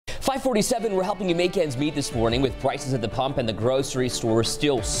547, we're helping you make ends meet this morning with prices at the pump and the grocery store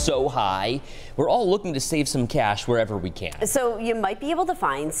still so high. We're all looking to save some cash wherever we can. So you might be able to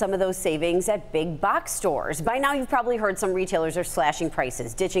find some of those savings at big box stores. By now, you've probably heard some retailers are slashing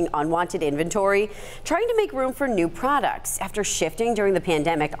prices, ditching unwanted inventory, trying to make room for new products. After shifting during the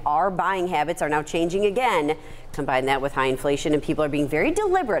pandemic, our buying habits are now changing again. Combine that with high inflation and people are being very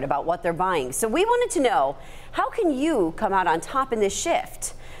deliberate about what they're buying. So we wanted to know, how can you come out on top in this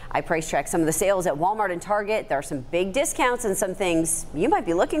shift? I price tracked some of the sales at Walmart and Target. There are some big discounts and some things you might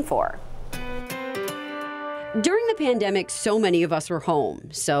be looking for. During the pandemic, so many of us were home,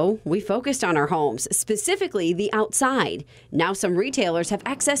 so we focused on our homes, specifically the outside. Now some retailers have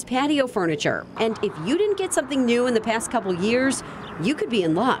excess patio furniture, and if you didn't get something new in the past couple years, you could be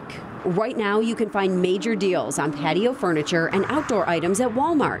in luck. Right now, you can find major deals on patio furniture and outdoor items at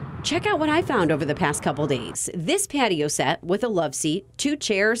Walmart. Check out what I found over the past couple days. This patio set with a love seat, 2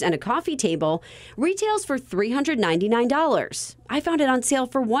 chairs, and a coffee table retails for $399. I found it on sale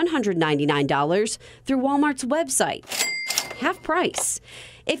for $199 through Walmart's website. Half price.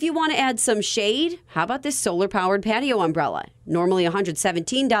 If you want to add some shade, how about this solar-powered patio umbrella? Normally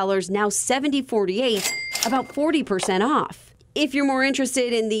 $117, now $70.48, about 40% off. If you're more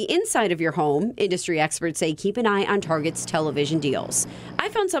interested in the inside of your home, industry experts say keep an eye on Target's television deals. I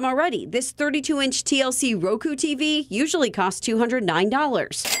found some already. This 32-inch TLC Roku TV usually costs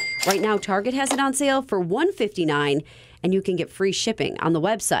 $209. Right now, Target has it on sale for $159, and you can get free shipping on the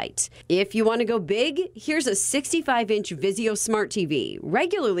website. If you want to go big, here's a 65-inch Vizio Smart TV,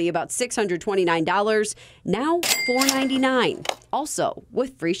 regularly about $629, now $499, also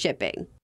with free shipping.